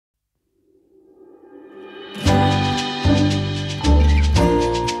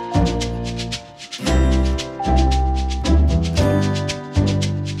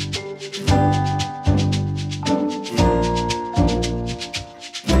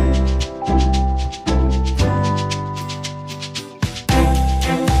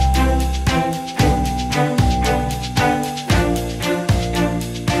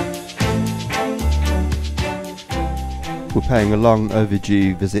paying a long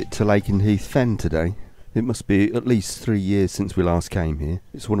overdue visit to Lakenheath Fen today. It must be at least 3 years since we last came here.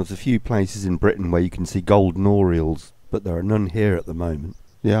 It's one of the few places in Britain where you can see golden orioles, but there are none here at the moment.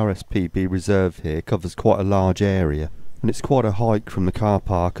 The RSPB reserve here covers quite a large area, and it's quite a hike from the car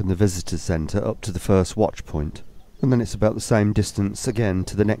park and the visitor centre up to the first watch point, and then it's about the same distance again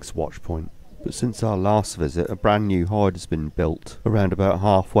to the next watch point. But since our last visit, a brand new hide has been built around about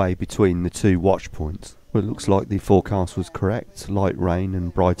halfway between the two watch points. Well, it looks like the forecast was correct, light rain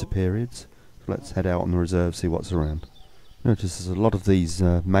and brighter periods. So let's head out on the reserve, see what's around. Notice there's a lot of these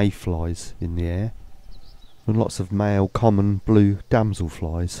mayflies in the air, and lots of male common blue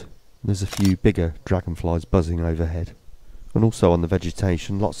damselflies. There's a few bigger dragonflies buzzing overhead, and also on the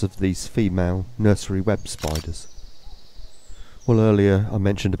vegetation lots of these female nursery web spiders. Well, earlier I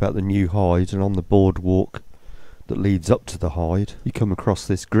mentioned about the new hide, and on the boardwalk that leads up to the hide you come across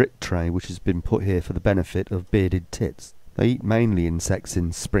this grit tray which has been put here for the benefit of bearded tits. They eat mainly insects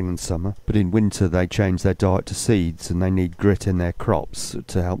in spring and summer, but in winter they change their diet to seeds, and they need grit in their crops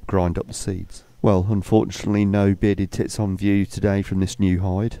to help grind up the seeds. Well, unfortunately no bearded tits on view today from this new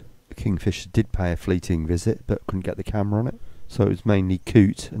hide. The kingfisher did pay a fleeting visit but couldn't get the camera on it. So it was mainly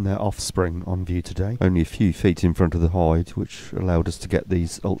coot and their offspring on view today, only a few feet in front of the hide, which allowed us to get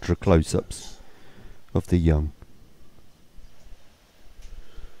these ultra close-ups of the young.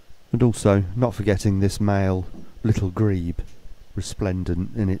 And also, not forgetting this male little grebe,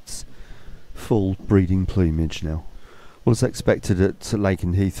 resplendent in its full breeding plumage now. Well, as expected at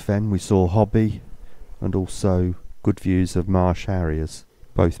Lakenheath Fen, we saw hobby and also good views of marsh harriers,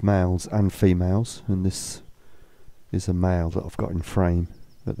 both males and females, and this is a male that I've got in frame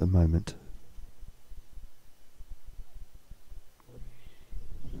at the moment.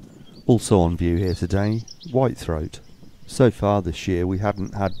 Also on view here today, whitethroat. So far this year we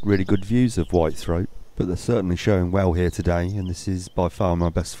hadn't had really good views of whitethroat, but they're certainly showing well here today, and this is by far my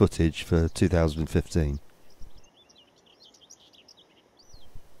best footage for 2015.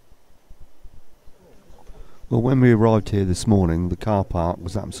 Well, when we arrived here this morning the car park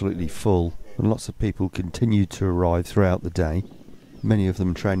was absolutely full, and lots of people continued to arrive throughout the day, many of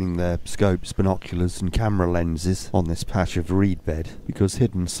them training their scopes, binoculars and camera lenses on this patch of reed bed, because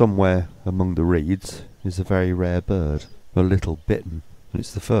hidden somewhere among the reeds is a very rare bird, a little bittern, and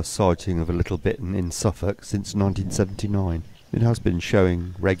it's the first sighting of a little bittern in Suffolk since 1979. It has been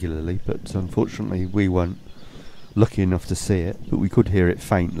showing regularly, but unfortunately we weren't lucky enough to see it, but we could hear it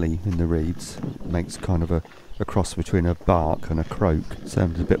faintly in the reeds. It makes kind of a cross between a bark and a croak.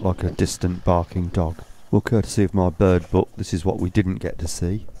 Sounded a bit like a distant barking dog. Well, courtesy of my bird book, this is what we didn't get to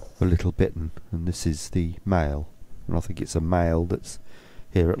see, a little bittern, and this is the male, and I think it's a male that's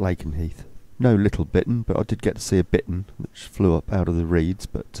here at Lakenheath. No little bittern, but I did get to see a bittern which flew up out of the reeds,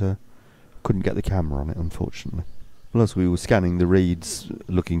 but couldn't get the camera on it unfortunately. Well, as we were scanning the reeds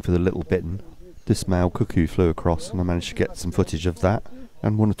looking for the little bittern, this male cuckoo flew across, and I managed to get some footage of that,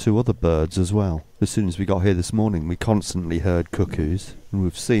 and one or two other birds as well. As soon as we got here this morning we constantly heard cuckoos, and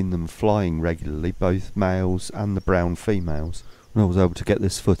we've seen them flying regularly, both males and the brown females, and I was able to get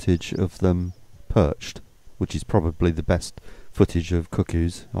this footage of them perched, which is probably the best footage of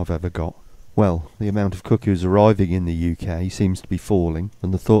cuckoos I've ever got. Well, the amount of cuckoos arriving in the UK seems to be falling,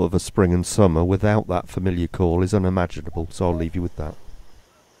 and the thought of a spring and summer without that familiar call is unimaginable, so I'll leave you with that.